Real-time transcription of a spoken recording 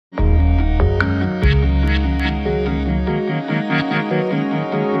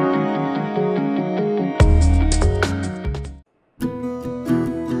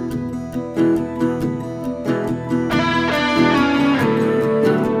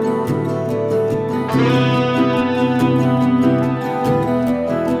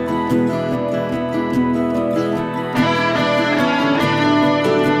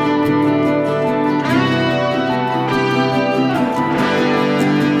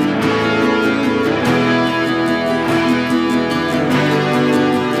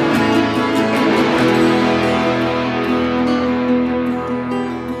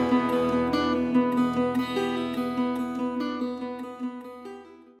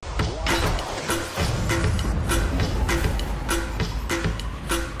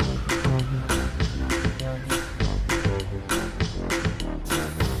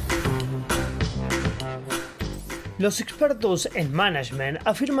Los expertos en management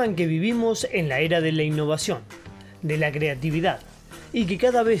afirman que vivimos en la era de la innovación, de la creatividad, y que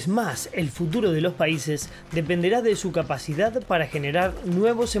cada vez más el futuro de los países dependerá de su capacidad para generar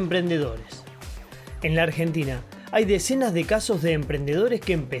nuevos emprendedores. En la Argentina hay decenas de casos de emprendedores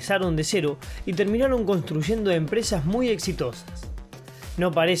que empezaron de cero y terminaron construyendo empresas muy exitosas.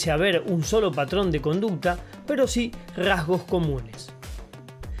 No parece haber un solo patrón de conducta, pero sí rasgos comunes.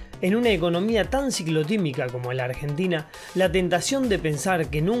 En una economía tan ciclotímica como la Argentina, la tentación de pensar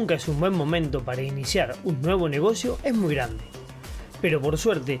que nunca es un buen momento para iniciar un nuevo negocio es muy grande. Pero por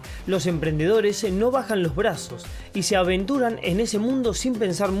suerte, los emprendedores no bajan los brazos y se aventuran en ese mundo sin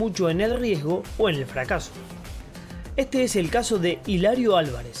pensar mucho en el riesgo o en el fracaso. Este es el caso de Hilario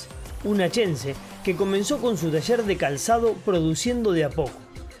Alvarez, un achense que comenzó con su taller de calzado produciendo de a poco.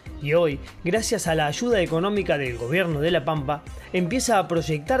 Y hoy, gracias a la ayuda económica del gobierno de la Pampa, empieza a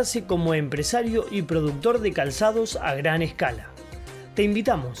proyectarse como empresario y productor de calzados a gran escala. Te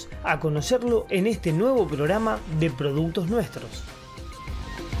invitamos a conocerlo en este nuevo programa de Productos Nuestros.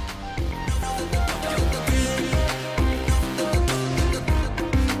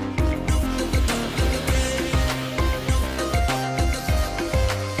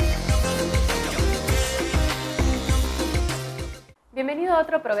 Bienvenido a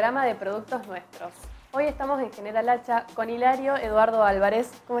otro programa de Productos Nuestros. Hoy estamos en General Acha con Hilario Eduardo Alvarez.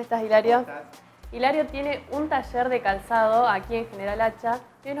 ¿Cómo estás, Hilario? ¿Cómo estás? Hilario tiene un taller de calzado aquí en General Acha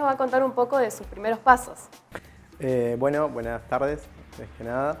y hoy nos va a contar un poco de sus primeros pasos. Bueno, buenas tardes, antes que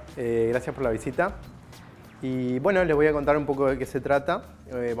nada. Gracias por la visita. Y bueno, les voy a contar un poco de qué se trata.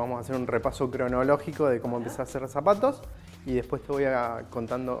 Vamos a hacer un repaso cronológico de cómo empecé a hacer zapatos y después te voy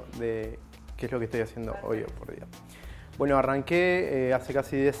contando de qué es lo que estoy haciendo hoy por día. Bueno, arranqué hace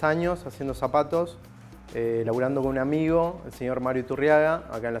casi 10 años haciendo zapatos, laburando con un amigo, el señor Mario Iturriaga,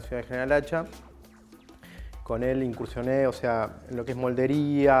 acá en la ciudad de General Acha. Con él incursioné, en lo que es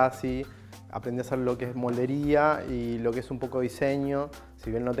moldería, ¿sí? Aprendí a hacer lo que es moldería y lo que es un poco diseño, si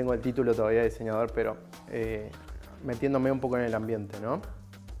bien no tengo el título todavía de diseñador, pero metiéndome un poco en el ambiente, ¿no?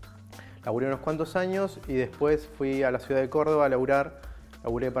 Laburé unos cuantos años y después fui a la ciudad de Córdoba a laburar.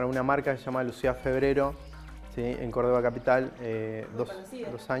 Laburé para una marca que se llama Lucía Febrero, ¿sí? En Córdoba capital,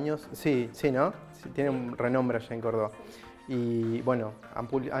 2 años. Sí, ¿no? Sí, tiene un renombre allá en Córdoba. Y bueno,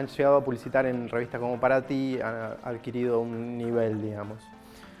 han llegado a publicitar en revistas como Para Ti, han adquirido un nivel, digamos.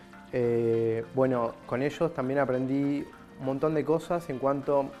 Bueno, con ellos también aprendí un montón de cosas en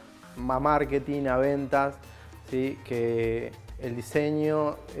cuanto a marketing, a ventas, ¿sí? Que el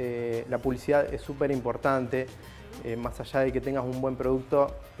diseño, la publicidad es súper importante. Más allá de que tengas un buen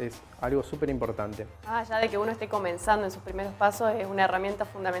producto, es algo súper importante. Ya de que uno esté comenzando en sus primeros pasos, es una herramienta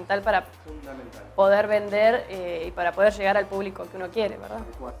fundamental para poder vender y para poder llegar al público que uno quiere, ¿verdad?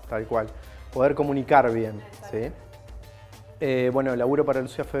 Tal cual. Poder comunicar bien, ¿sí? Bueno, laburo para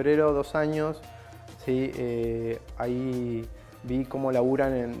Lucía Febrero 2 años, ¿sí? Ahí vi cómo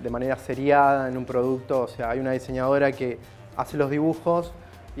laburan de manera seriada en un producto. Hay una diseñadora que hace los dibujos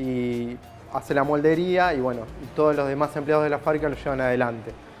y hace la moldería y bueno, todos los demás empleados de la fábrica lo llevan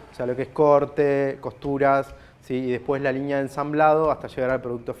adelante. Lo que es corte, costuras, ¿sí? Y después la línea de ensamblado hasta llegar al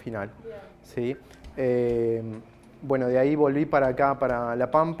producto final, ¿sí? Bueno, de ahí volví para acá, para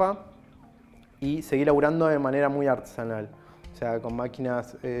La Pampa, y seguí laburando de manera muy artesanal, con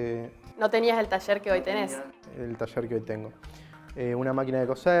máquinas... ¿No tenías el taller que hoy tenés? El taller que hoy tengo. Una máquina de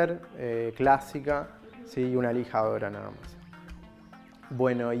coser, clásica, ¿sí? Y una lijadora nada más.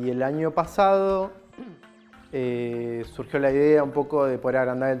 Bueno, y el año pasado surgió la idea un poco de poder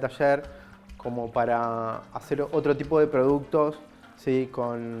agrandar el taller como para hacer otro tipo de productos, ¿sí?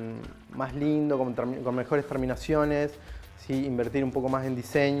 Más lindo, con mejores terminaciones, ¿sí? Invertir un poco más en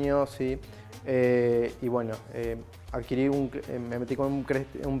diseño, ¿sí? Y bueno, me metí con un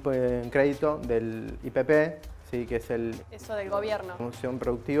crédito del IPP, ¿sí? Que es Eso del gobierno. Promoción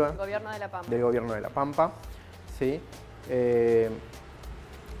Productiva. El gobierno de La Pampa. Del gobierno de La Pampa, ¿sí?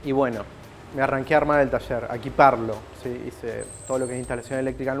 Y bueno, me arranqué a armar el taller, a equiparlo, ¿sí? Hice todo lo que es instalación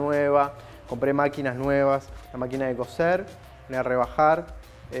eléctrica nueva, compré máquinas nuevas, la máquina de coser, una de rebajar,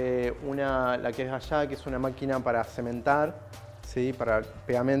 la que es allá, que es una máquina para cementar, ¿sí? Para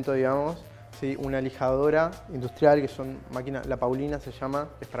pegamento, digamos, ¿sí? Una lijadora industrial, que son máquinas, la Paulina se llama,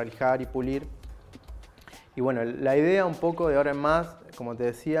 es para lijar y pulir. Y bueno, la idea un poco de ahora en más, como te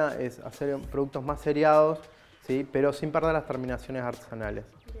decía, es hacer productos más seriados, ¿sí? Pero sin perder las terminaciones artesanales.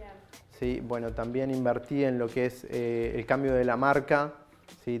 Sí, bueno, también invertí en lo que es el cambio de la marca,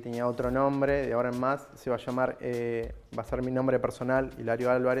 ¿sí? Tenía otro nombre, de ahora en más se va a llamar, va a ser mi nombre personal,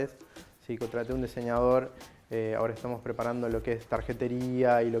 Hilario Alvarez, ¿sí? Contraté un diseñador, ahora estamos preparando lo que es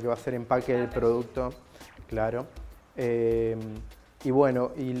tarjetería y lo que va a ser empaque del producto, claro. Y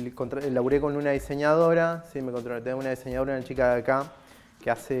bueno, laburé con una diseñadora, ¿sí? Me contraté una diseñadora, una chica de acá,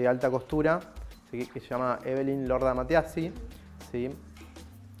 que hace alta costura, ¿sí? Que se llama Evelyn Lorda Matiasi, ¿sí?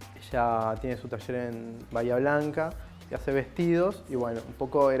 Ella tiene su taller en Bahía Blanca y hace vestidos, y bueno, un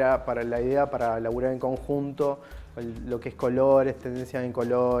poco era para la idea para laburar en conjunto, lo que es colores, tendencias en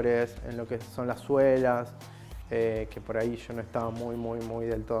colores, en lo que son las suelas, que por ahí yo no estaba muy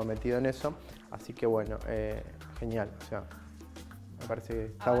del todo metido en eso, así que bueno, genial, o sea, me parece que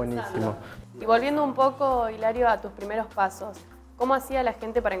está buenísimo. Y volviendo un poco, Hilario, a tus primeros pasos, ¿cómo hacía la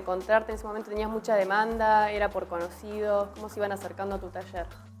gente para encontrarte? En ese momento tenías mucha demanda, era por conocidos, ¿cómo se iban acercando a tu taller?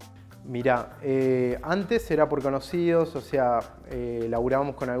 Mirá, antes era por conocidos, o sea,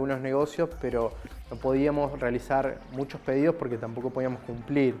 laburábamos con algunos negocios, pero no podíamos realizar muchos pedidos porque tampoco podíamos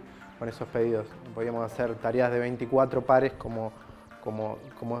cumplir con esos pedidos. No podíamos hacer tareas de 24 pares como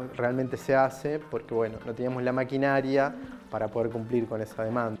realmente se hace, porque bueno, no teníamos la maquinaria para poder cumplir con esa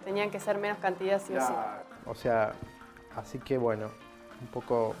demanda. Tenían que ser menos cantidad, sí o sí. O sea, así que bueno, un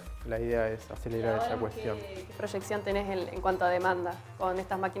poco la idea es acelerar esa cuestión. ¿Qué proyección tenés en cuanto a demanda con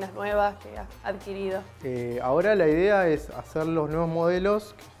estas máquinas nuevas que has adquirido? Ahora la idea es hacer los nuevos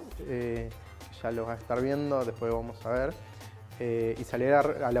modelos, ya los vas a estar viendo, después vamos a ver, y salir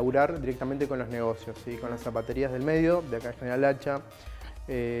a laburar directamente con los negocios, ¿sí? Con las zapaterías del medio, de acá de General Acha.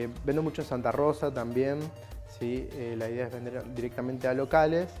 Vendo mucho en Santa Rosa también, ¿sí? La idea es vender directamente a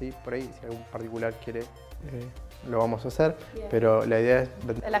locales, ¿sí? Por ahí si algún particular quiere lo vamos a hacer. Bien. Pero la idea es...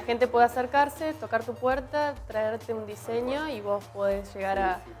 La gente puede acercarse, tocar tu puerta, traerte un diseño y vos podés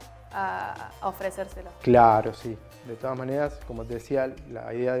llegar a ofrecérselo. Claro, sí. De todas maneras, como te decía,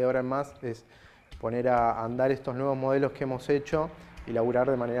 la idea de ahora en más es poner a andar estos nuevos modelos que hemos hecho y laburar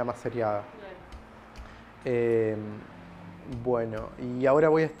de manera más seriada. Bueno, y ahora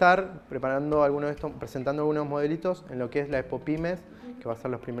voy a estar preparando presentando algunos modelitos en lo que es la Expo Pymes, que va a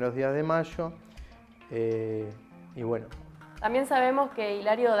ser los primeros días de mayo. Y bueno. También sabemos que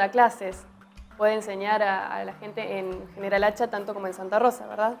Hilario da clases, puede enseñar a la gente en General Acha tanto como en Santa Rosa,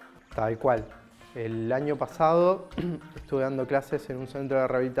 ¿verdad? Tal cual. El año pasado estuve dando clases en un centro de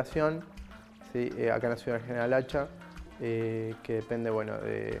rehabilitación, ¿sí? Acá en la ciudad de General Acha, que depende bueno,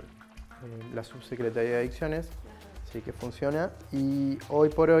 de la Subsecretaría de Adicciones, ¿sí? Que funciona. Y hoy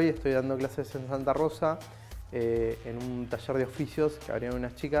por hoy estoy dando clases en Santa Rosa, en un taller de oficios que abrieron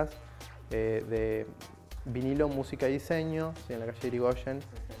unas chicas, de vinilo, música y diseño, ¿sí? En la calle Irigoyen.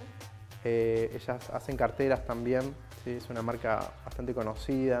 Ellas hacen carteras también, ¿sí? Es una marca bastante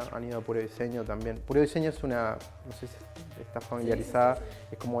conocida, han ido a Puro Diseño también. Puro Diseño es una, no sé si estás familiarizada, sí.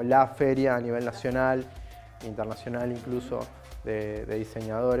 Es como la feria a nivel nacional, internacional incluso, de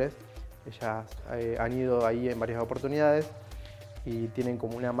diseñadores. Ellas han ido ahí en varias oportunidades y tienen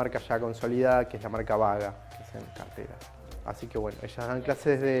como una marca ya consolidada, que es la marca Vaga, que hacen carteras. Así que bueno, ellas dan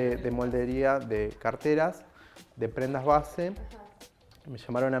clases de moldería de carteras, de prendas base. Me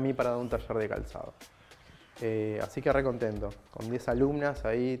llamaron a mí para dar un taller de calzado. Así que re contento, con 10 alumnas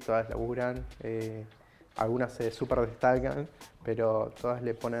ahí, todas laburan, algunas se súper destacan, pero todas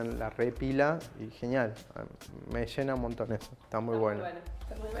le ponen la re pila y genial, me llena un montón eso, está muy bueno.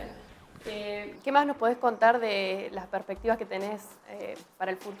 Está muy bueno. ¿Qué más nos podés contar de las perspectivas que tenés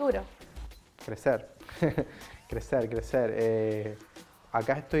para el futuro? Crecer, crecer.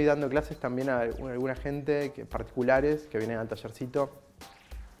 Acá estoy dando clases también a alguna gente particulares que vienen al tallercito.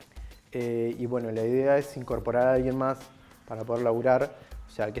 Y bueno, la idea es incorporar a alguien más para poder laburar, o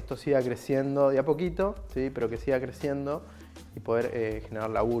sea, que esto siga creciendo de a poquito, ¿sí? Pero que siga creciendo y poder generar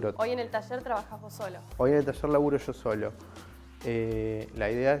laburo. Hoy en el taller trabajás vos solo. Hoy en el taller laburo yo solo. La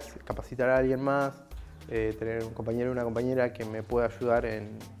idea es capacitar a alguien más, tener un compañero o una compañera que me pueda ayudar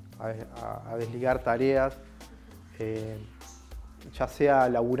a desligar tareas, ya sea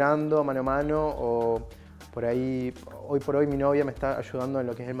laburando mano a mano o por ahí, hoy por hoy mi novia me está ayudando en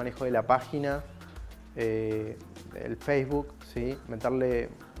lo que es el manejo de la página, el Facebook, ¿sí? Meterle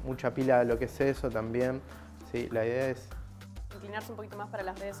mucha pila a lo que es eso también, ¿sí? La idea es inclinarse un poquito más para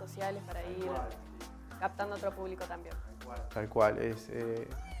las redes sociales, para ir captando otro público también. Tal cual, es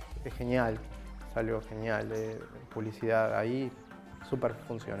genial, es algo genial, publicidad ahí, súper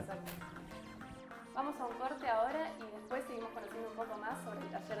funciona. Exacto. Vamos a un corte ahora y después seguimos conociendo un poco más sobre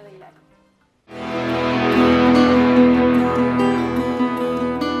el taller de Hilario.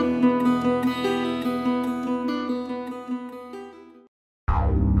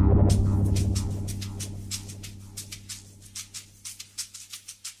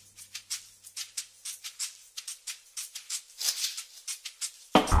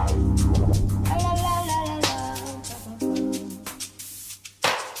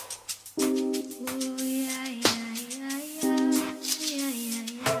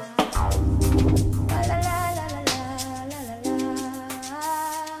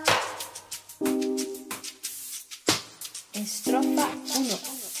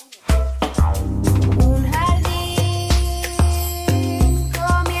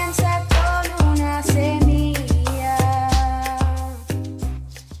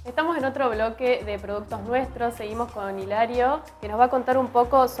 bloque de productos nuestros. Seguimos con Hilario, que nos va a contar un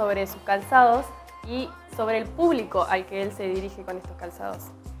poco sobre sus calzados y sobre el público al que él se dirige con estos calzados.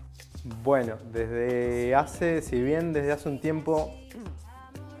 Bueno, desde hace un tiempo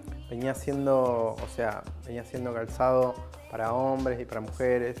venía haciendo calzado para hombres y para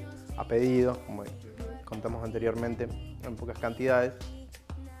mujeres, a pedido, como contamos anteriormente, en pocas cantidades.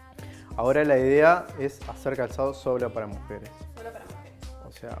 Ahora la idea es hacer calzado solo para mujeres. Solo para mujeres.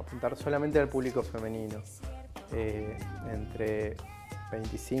 O sea, apuntar solamente al público femenino, entre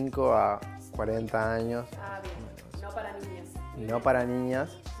 25 a 40 años. Ah, bien. No para niñas. No para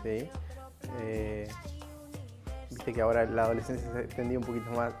niñas, sí. Viste que ahora la adolescencia se extendió un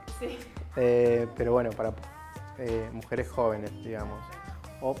poquito más. Sí. Pero bueno, para mujeres jóvenes, digamos.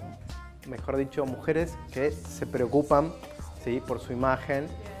 O mejor dicho, mujeres que se preocupan, ¿sí?, por su imagen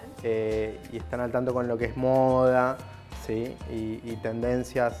y están al tanto con lo que es moda, ¿sí?, y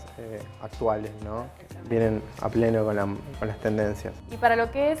tendencias actuales, ¿no? Vienen a pleno con las tendencias. Y para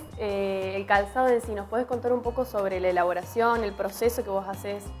lo que es el calzado en sí, ¿nos puedes contar un poco sobre la elaboración, el proceso que vos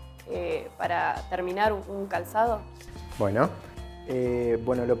haces para terminar un calzado? Bueno,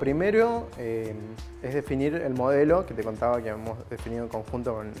 lo primero es definir el modelo que te contaba que hemos definido en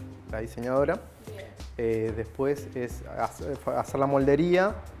conjunto con la diseñadora. Después es hacer la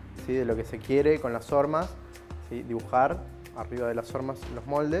moldería, ¿sí?, de lo que se quiere con las hormas, ¿sí?, dibujar arriba de las hormas los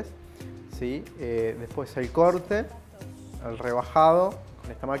moldes, ¿sí? Después el corte, el rebajado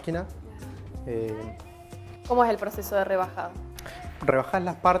con esta máquina. ¿Cómo es el proceso de rebajado? Rebajar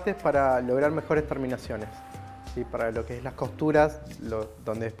las partes para lograr mejores terminaciones, ¿sí? Para lo que es las costuras,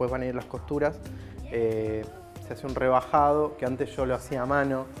 donde después van a ir las costuras, se hace un rebajado que antes yo lo hacía a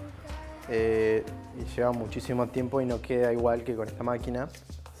mano y lleva muchísimo tiempo y no queda igual que con esta máquina,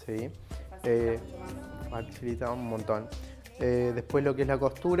 ¿sí? Facilita un montón. Después lo que es la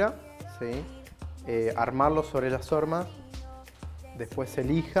costura, ¿sí? Armarlo sobre las hormas, después se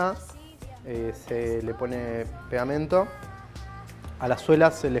lija, se le pone pegamento. A las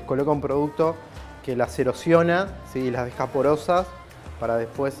suelas se les coloca un producto que las erosiona, ¿sí?, y las deja porosas para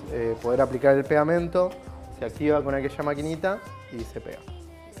después poder aplicar el pegamento. Se activa con aquella maquinita y se pega.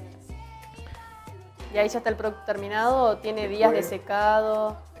 ¿Y ahí ya está el producto terminado o tiene días de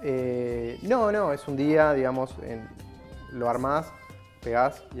secado? No, es un día, digamos, lo armás,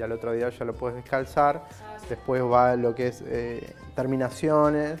 pegás y al otro día ya lo puedes descalzar. Después va lo que es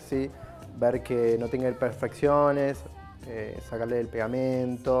terminaciones, ¿sí?, ver que no tenga imperfecciones, sacarle el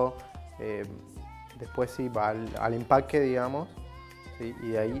pegamento. Después sí va al empaque, digamos, ¿sí?, y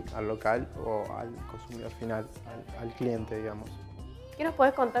de ahí al local o al consumidor final, al cliente, digamos. ¿Qué nos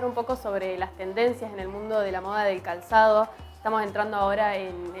podés contar un poco sobre las tendencias en el mundo de la moda del calzado? Estamos entrando ahora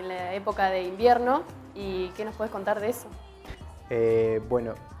en la época de invierno y ¿qué nos podés contar de eso?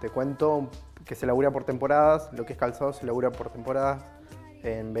 Bueno, te cuento que se labura por temporadas. Lo que es calzado se labura por temporadas.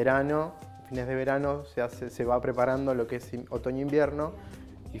 En verano, fines de verano, se va preparando lo que es otoño-invierno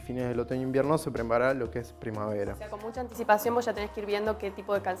y fines del otoño-invierno se prepara lo que es primavera. O sea, con mucha anticipación vos ya tenés que ir viendo qué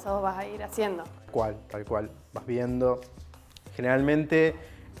tipo de calzado vas a ir haciendo. Tal cual. Vas viendo. Generalmente,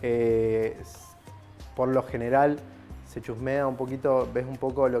 por lo general, se chusmea un poquito, ves un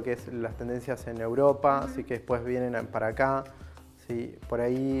poco lo que es las tendencias en Europa, así que después vienen para acá. ¿Sí? Por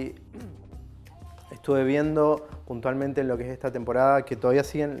ahí estuve viendo puntualmente en lo que es esta temporada que todavía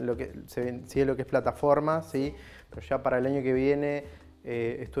sigue lo que es plataforma, ¿sí? Pero ya para el año que viene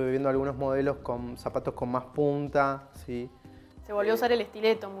estuve viendo algunos modelos con zapatos con más punta, ¿sí? Se volvió a usar el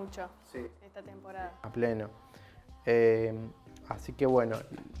estileto mucho, sí, esta temporada. A pleno. Así que bueno,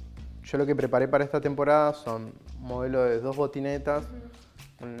 yo lo que preparé para esta temporada son modelos de 2 botinetas,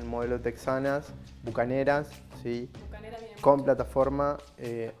 un modelo texanas, bucaneras, ¿sí?, con plataforma,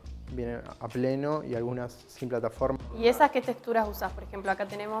 vienen a pleno y algunas sin plataforma. ¿Y esas qué texturas usás? Por ejemplo, acá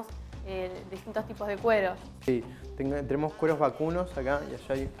tenemos distintos tipos de cuero. Sí, tenemos cueros vacunos acá y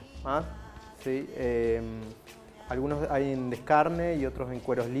allá hay más, ¿sí? Algunos hay en descarne y otros en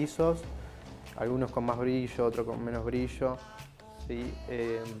cueros lisos, algunos con más brillo, otros con menos brillo, ¿sí?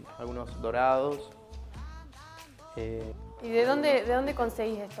 Algunos dorados. ¿Y de dónde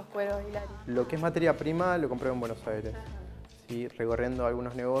conseguís estos cueros, Hilario? Lo que es materia prima lo compré en Buenos Aires, ¿sí? Recorriendo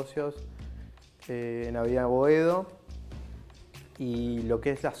algunos negocios en Avenida Boedo. Y lo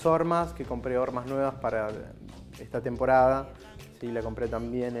que es las hormas, que compré hormas nuevas para esta temporada, ¿sí? La compré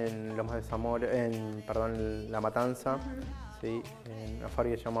también en Lomas de Zamora, La Matanza, ¿sí? En una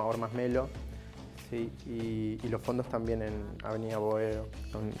fábrica que se llama Hormas Melo. Sí, y los fondos también en Avenida Boedo,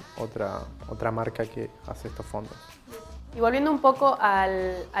 con otra marca que hace estos fondos. Y volviendo un poco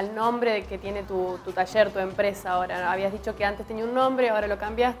al nombre que tiene tu taller, tu empresa ahora. Habías dicho que antes tenía un nombre, ahora lo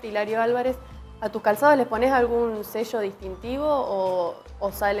cambiaste, Hilario Álvarez. ¿A tus calzados les pones algún sello distintivo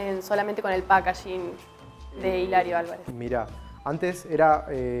o salen solamente con el packaging de Hilario Álvarez? Mira, antes era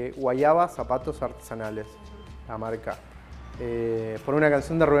Guayaba Zapatos Artesanales, la marca. Por una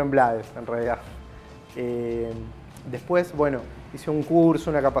canción de Rubén Blades, en realidad. Después, bueno, hice un curso,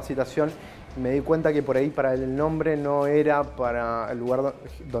 una capacitación. Me di cuenta que por ahí para el nombre no era para el lugar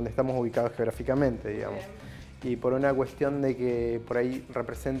donde estamos ubicados geográficamente, digamos. Y por una cuestión de que por ahí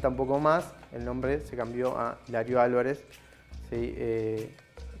representa un poco más, el nombre se cambió a Hilario Álvarez. ¿Sí?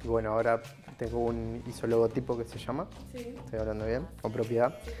 Y bueno, ahora tengo un isologotipo que se llama, sí. Estoy hablando bien, con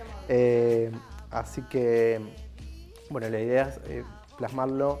propiedad. Así que, bueno, la idea es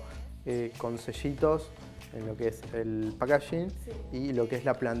plasmarlo con sellitos en lo que es el packaging, sí. Y lo que es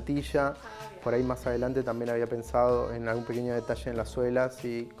la plantilla. Por ahí más adelante también había pensado en algún pequeño detalle en las suelas,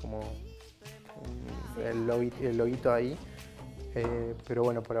 ¿sí? Como el loguito ahí. Pero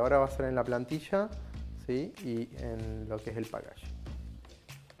bueno, por ahora va a ser en la plantilla, ¿sí? Y en lo que es el packaging.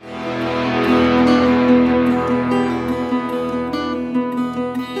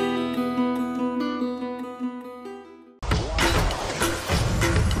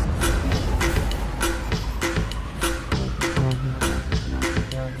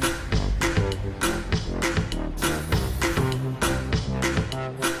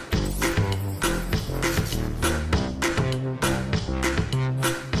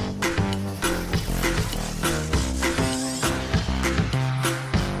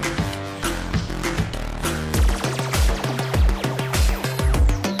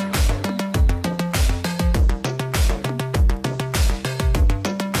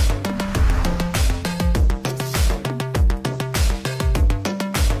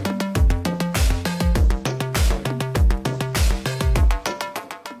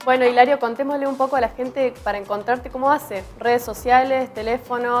 Bueno, Hilario, contémosle un poco a la gente para encontrarte cómo hace. Redes sociales,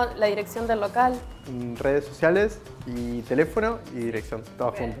 teléfono, la dirección del local. Redes sociales y teléfono y dirección,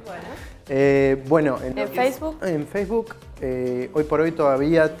 todo junto. Bueno, ¿En Facebook? En Facebook, hoy por hoy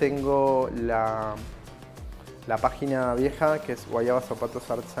todavía tengo la página vieja que es Guayaba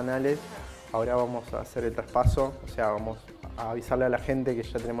Zapatos Artesanales. Ahora vamos a hacer el traspaso, o sea, vamos a avisarle a la gente que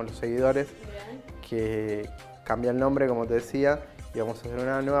ya tenemos los seguidores, que cambia el nombre, como te decía, y vamos a hacer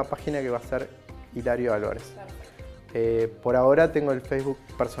una nueva página que va a ser Hilario Álvarez. Por ahora tengo el Facebook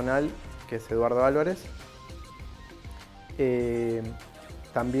personal, que es Eduardo Álvarez.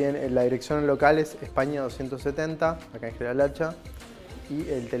 También la dirección local es España 270, acá en General Acha. Y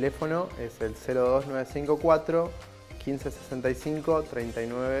el teléfono es el 02954 1565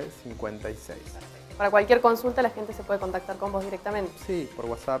 3956. Para cualquier consulta la gente se puede contactar con vos directamente. Sí, por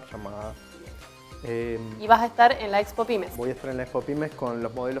WhatsApp, llamada. Y vas a estar en la Expo Pymes. Voy a estar en la Expo Pymes con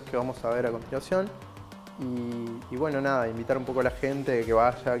los modelos que vamos a ver a continuación. Y bueno, nada, invitar un poco a la gente que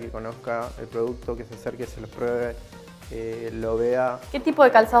vaya, que conozca el producto, que se acerque, se los pruebe, lo vea. ¿Qué tipo de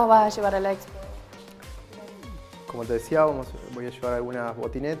calzados vas a llevar a la Expo? Como te decía, voy a llevar algunas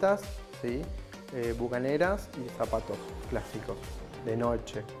botinetas, ¿sí? Bucaneras y zapatos clásicos de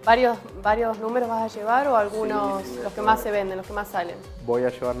noche. ¿Varios números vas a llevar o algunos, sí, los que más se venden, los que más salen? Voy a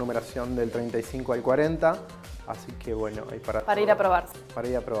llevar numeración del 35 al 40, así que bueno, hay para ir a probarse. Para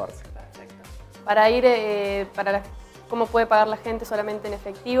ir a probarse. Perfecto. ¿Cómo puede pagar la gente? ¿Solamente en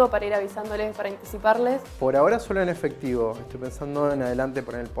efectivo? ¿Para ir avisándoles, para anticiparles? Por ahora solo en efectivo. Estoy pensando en adelante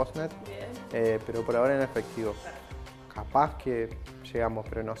poner el postnet, pero por ahora en efectivo. Capaz que llegamos,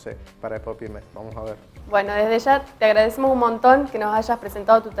 pero no sé, para Expo Pymes. Vamos a ver. Bueno, desde ya te agradecemos un montón que nos hayas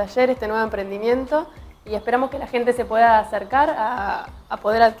presentado tu taller, este nuevo emprendimiento, y esperamos que la gente se pueda acercar a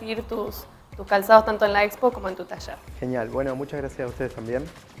poder adquirir tus calzados tanto en la Expo como en tu taller. Genial. Bueno, muchas gracias a ustedes también.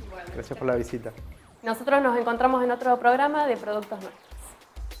 Gracias por la visita. Nosotros nos encontramos en otro programa de Productos Nuestros.